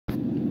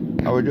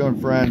How we doing,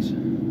 friends?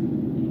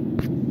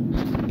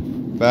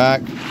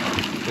 Back in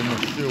the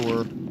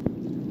sewer.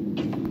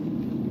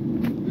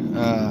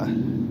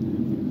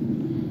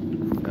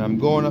 I'm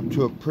going up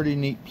to a pretty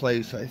neat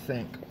place, I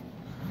think.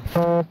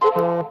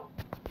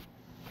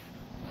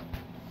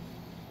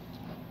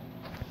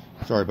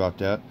 Sorry about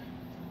that.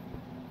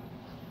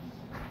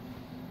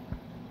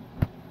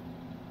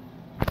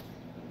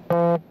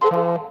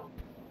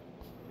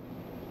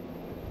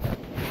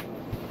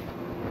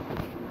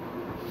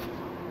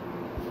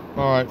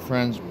 Alright,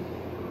 friends.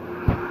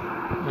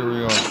 Here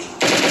we are.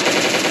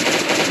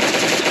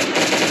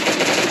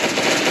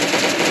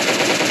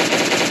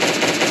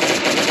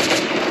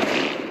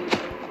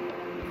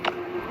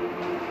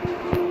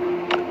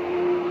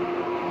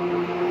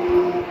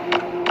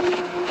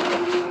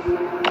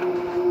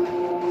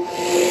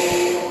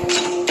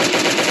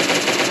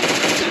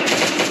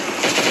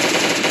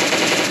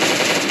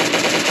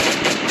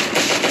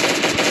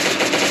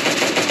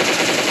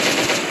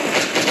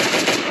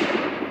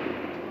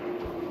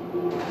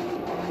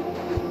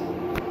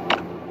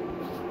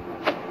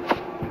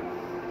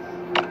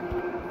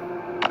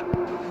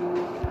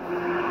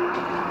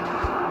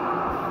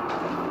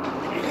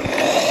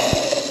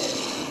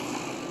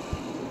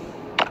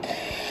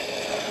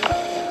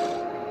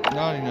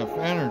 Not enough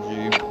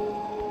energy.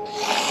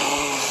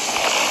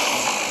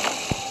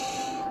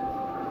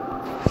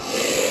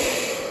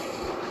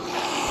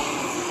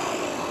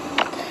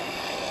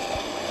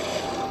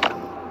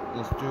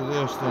 Let's do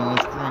this then.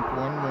 Let's drink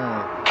one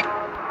more.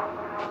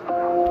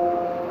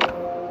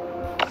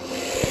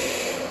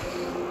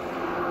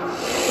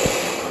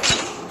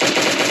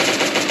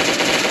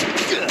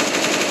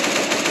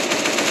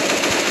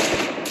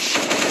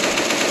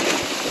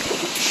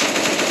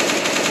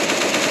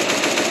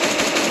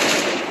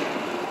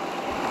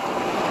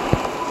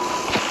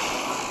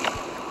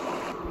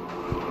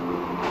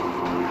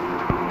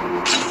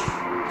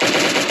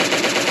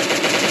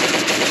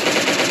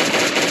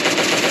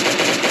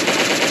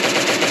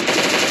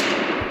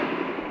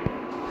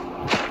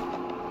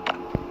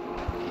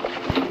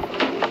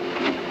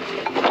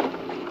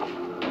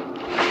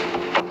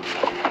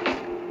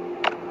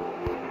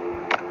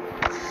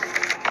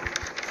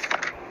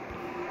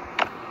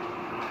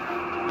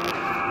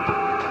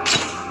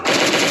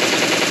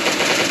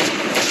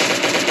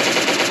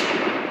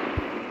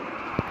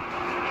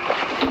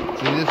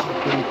 See, this is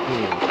pretty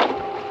cool.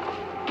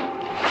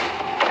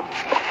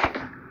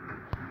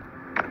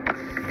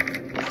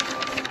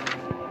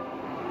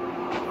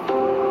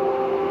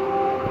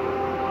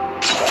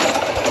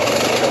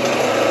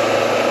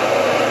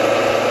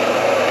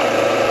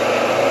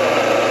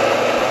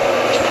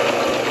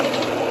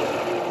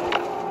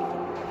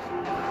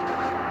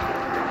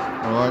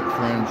 Alright,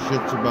 friends,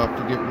 shit's about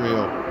to get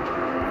real.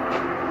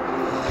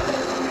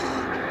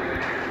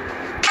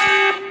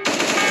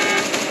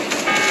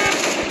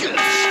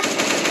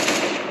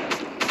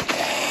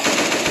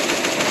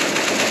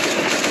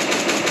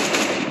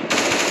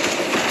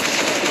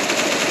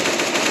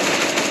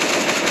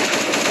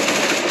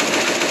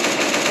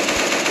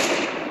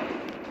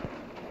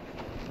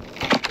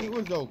 It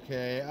was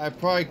okay. I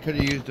probably could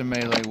have used a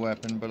melee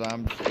weapon, but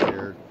I'm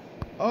scared.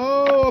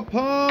 Oh, a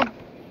pump!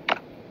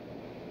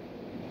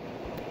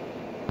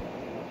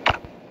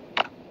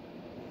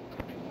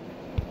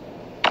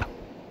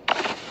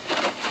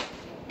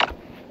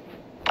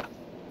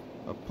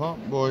 A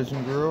pump, boys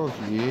and girls.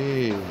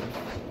 Yeah.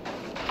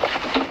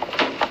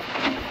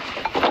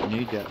 I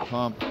need that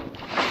pump.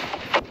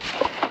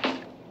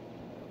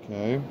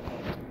 Okay.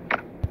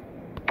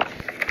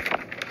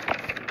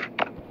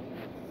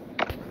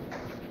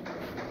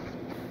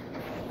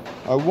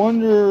 I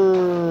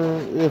wonder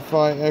if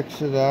I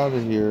exit out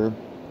of here.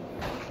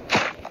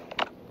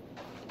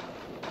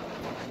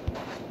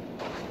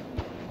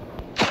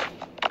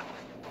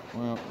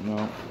 Well,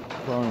 no,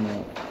 probably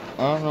not.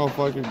 I don't know if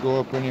I could go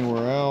up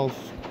anywhere else.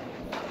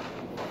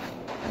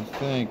 I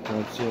think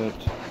that's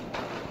it.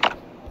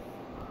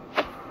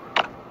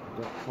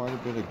 Got quite a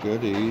bit of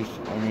goodies.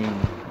 I mean,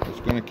 it's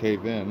gonna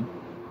cave in.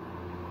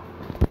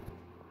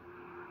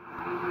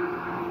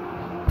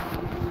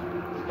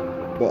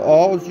 But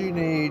all you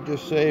need to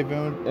save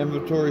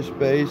inventory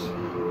space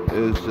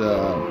is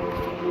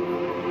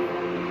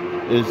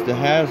the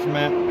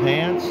hazmat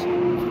pants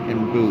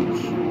and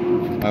boots.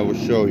 I will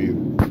show you.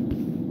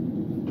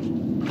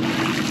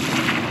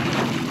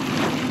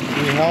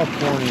 See, how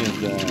corny is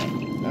that?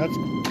 That's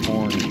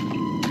corny.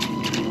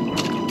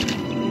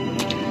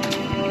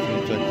 Okay,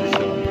 check this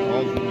out.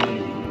 All you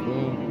need is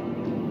boom.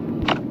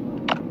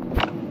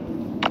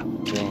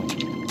 Boom.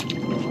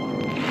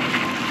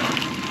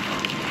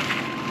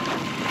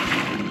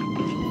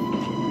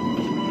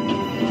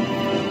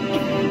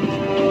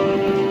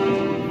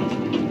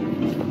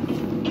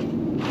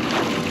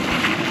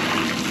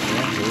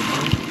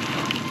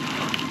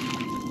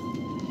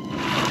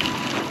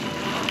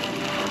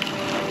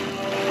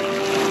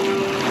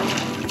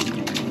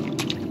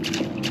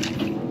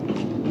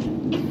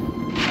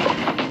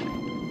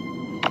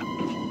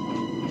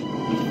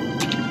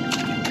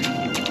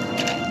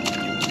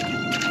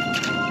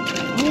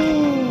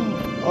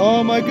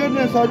 Oh my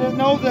goodness, I didn't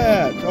know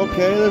that.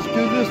 Okay, let's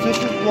do this. This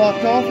is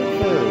blocked off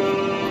at first.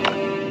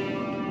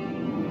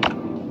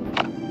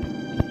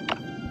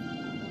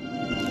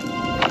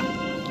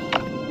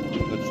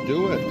 Let's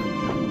do it.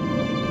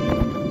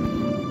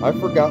 I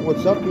forgot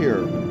what's up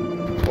here.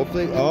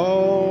 Hopefully,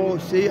 oh,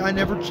 see, I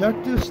never check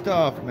this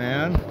stuff,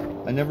 man.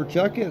 I never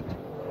check it.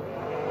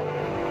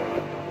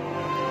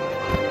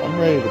 I'm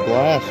ready to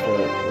blast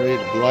it. Ready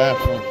to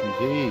blast on some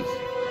Z's.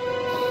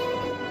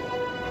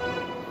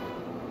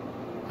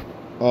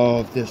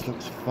 Oh, this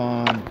looks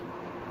fun.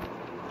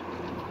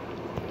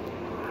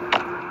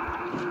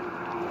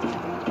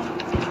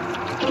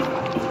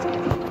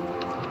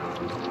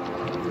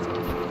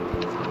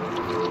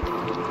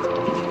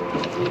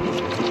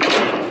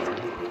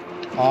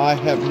 I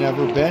have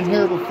never been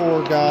here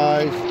before,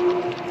 guys.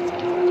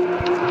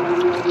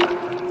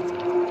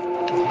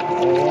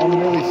 Oh, I'm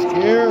really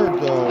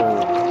scared,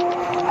 though.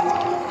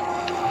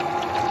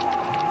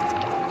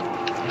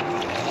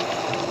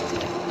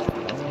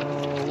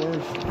 Oh,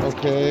 where's...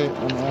 Okay,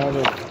 I'm out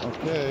of...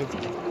 Okay.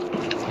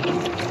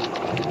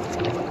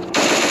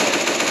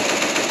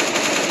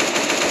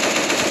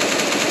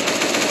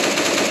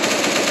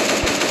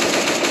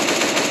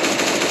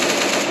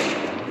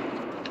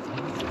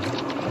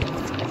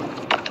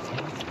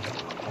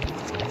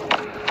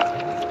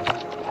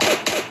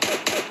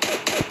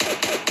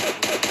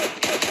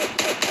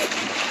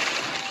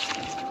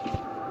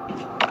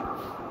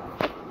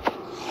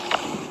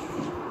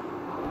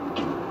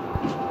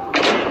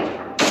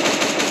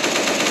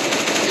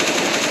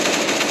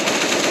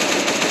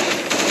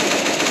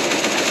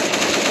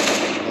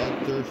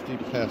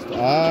 Pest.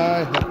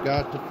 I have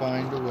got to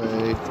find a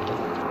way.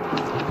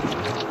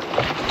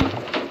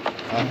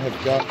 I have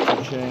got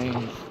to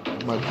change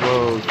my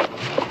clothes.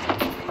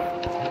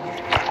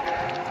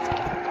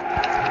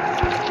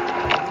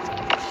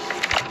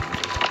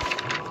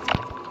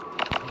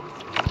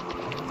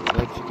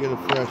 Let you get a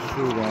fresh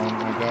suit on.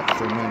 I got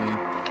so many.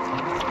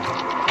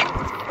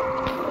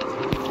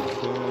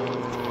 Okay.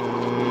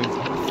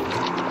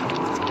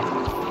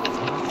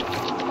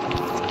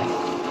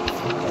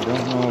 I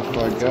don't know if I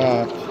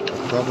got...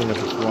 Probably have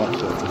to swap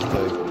set this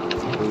day.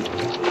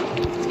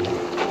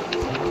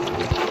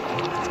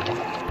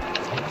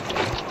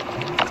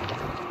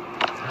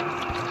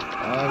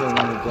 I don't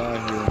want to die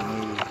here and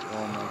lose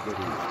all my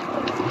goodies.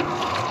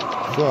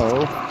 So,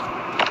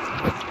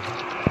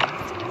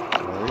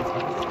 sorry.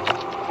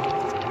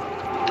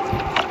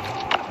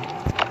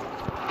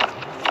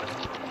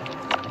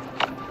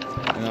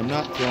 And I'm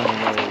not throwing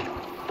away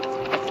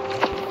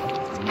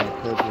my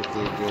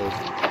perfectly good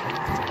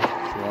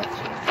swap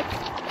set.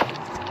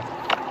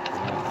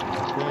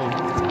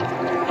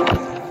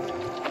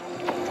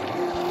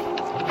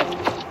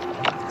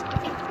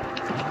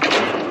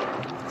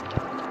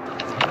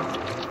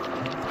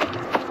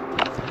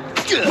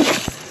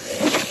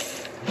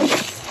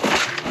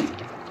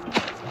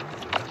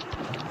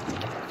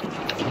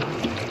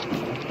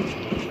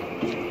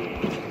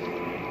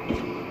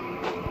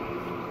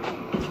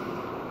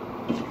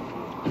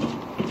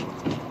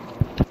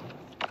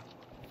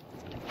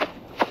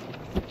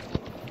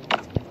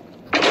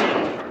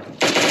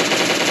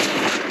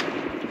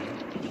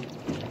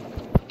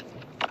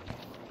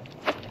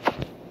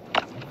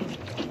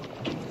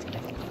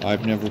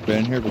 I've never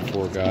been here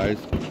before, guys.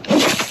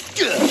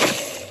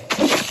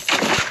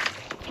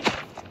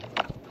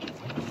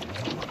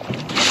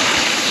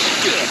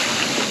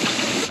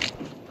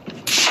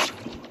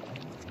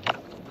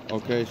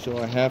 Okay, so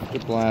I have to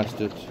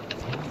blast it.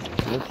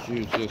 Let's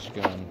use this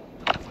gun.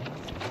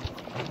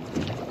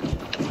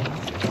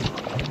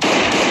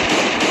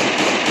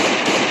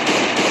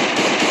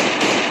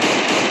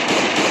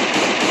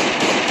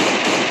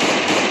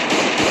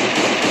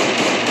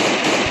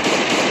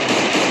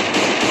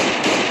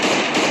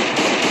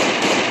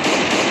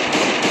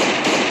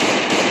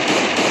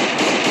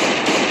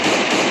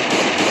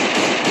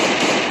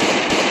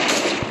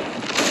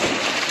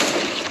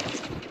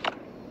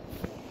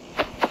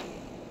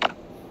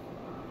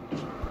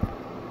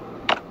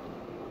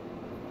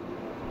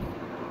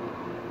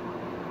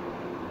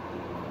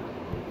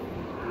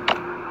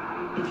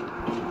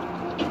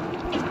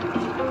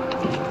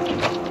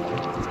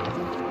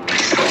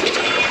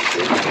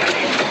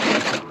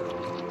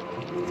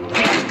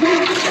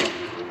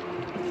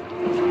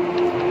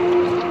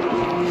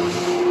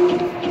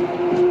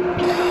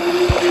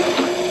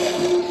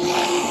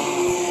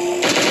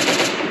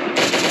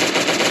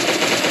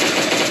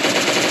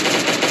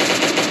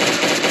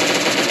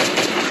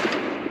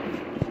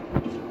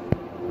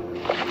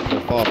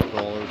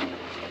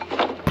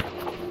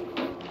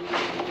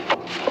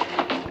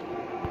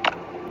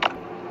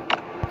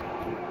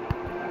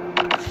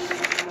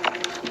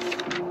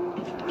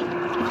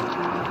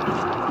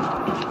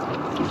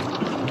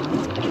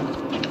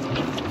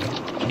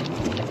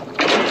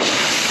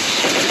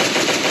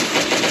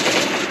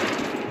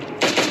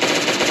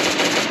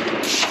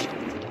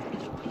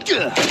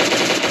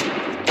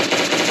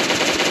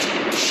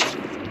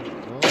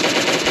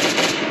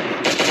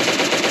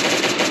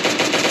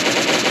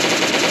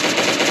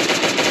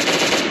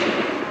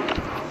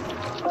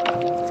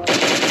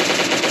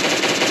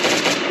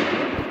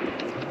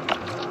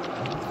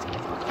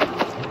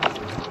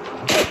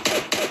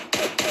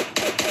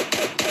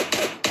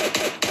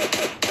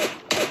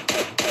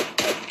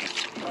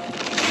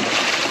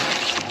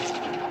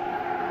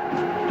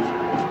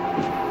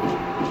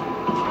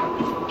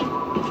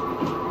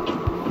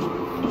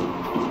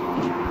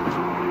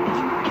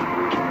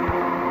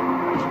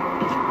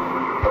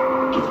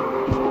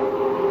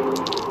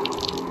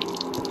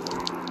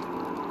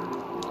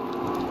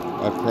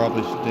 I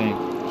probably stink,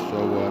 so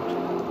what?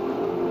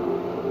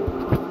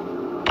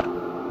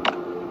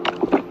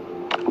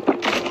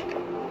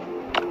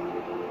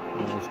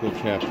 Well, let's go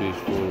cap these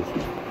fools.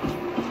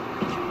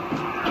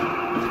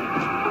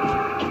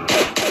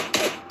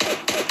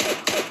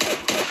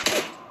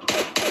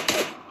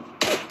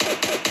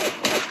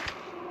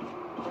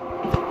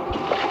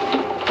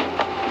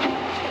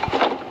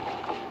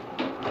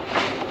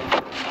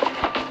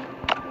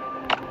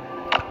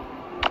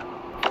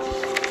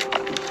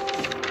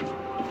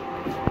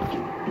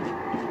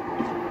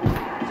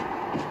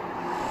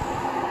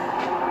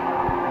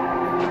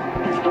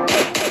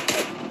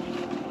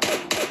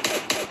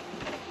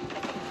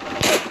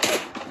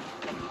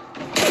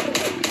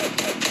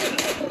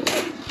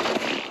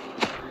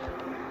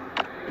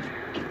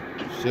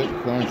 Sit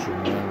cruncher,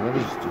 man. What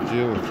is the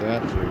deal with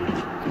that dude?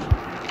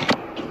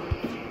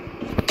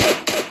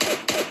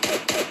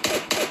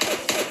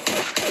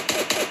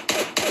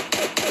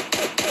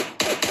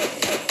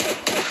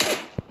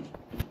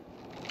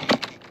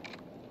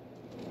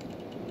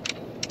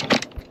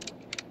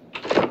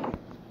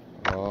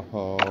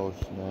 Oh,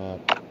 snap.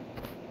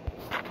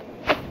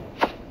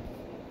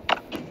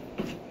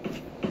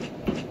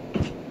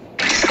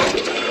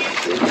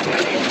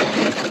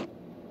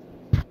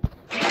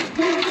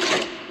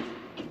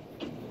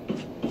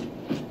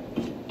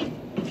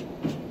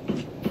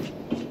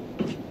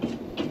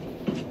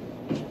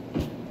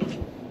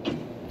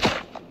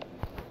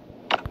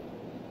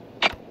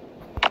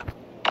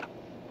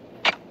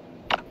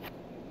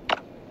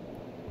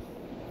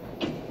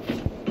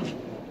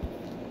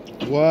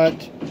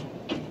 What?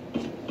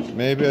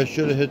 Maybe I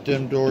should have hit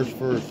them doors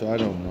first. I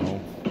don't know.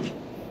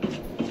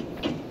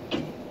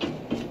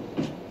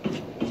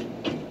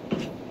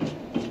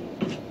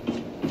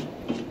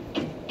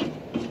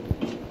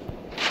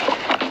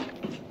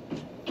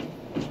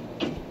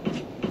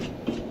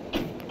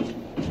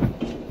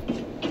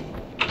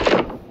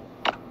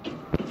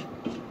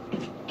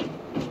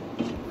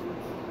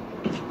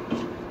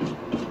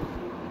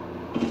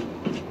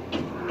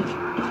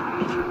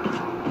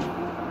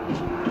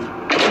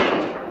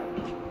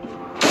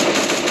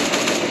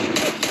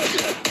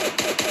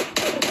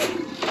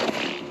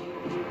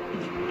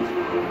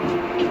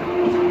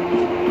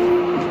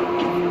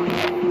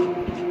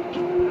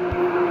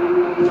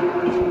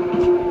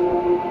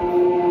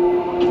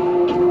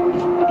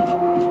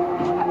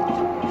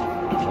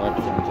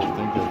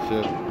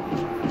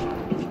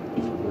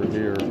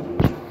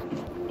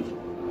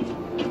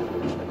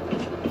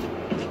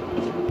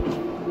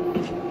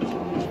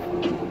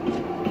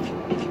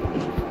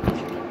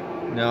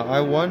 Now,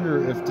 I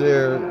wonder if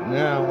there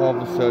now all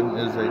of a sudden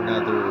is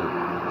another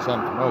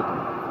something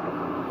open.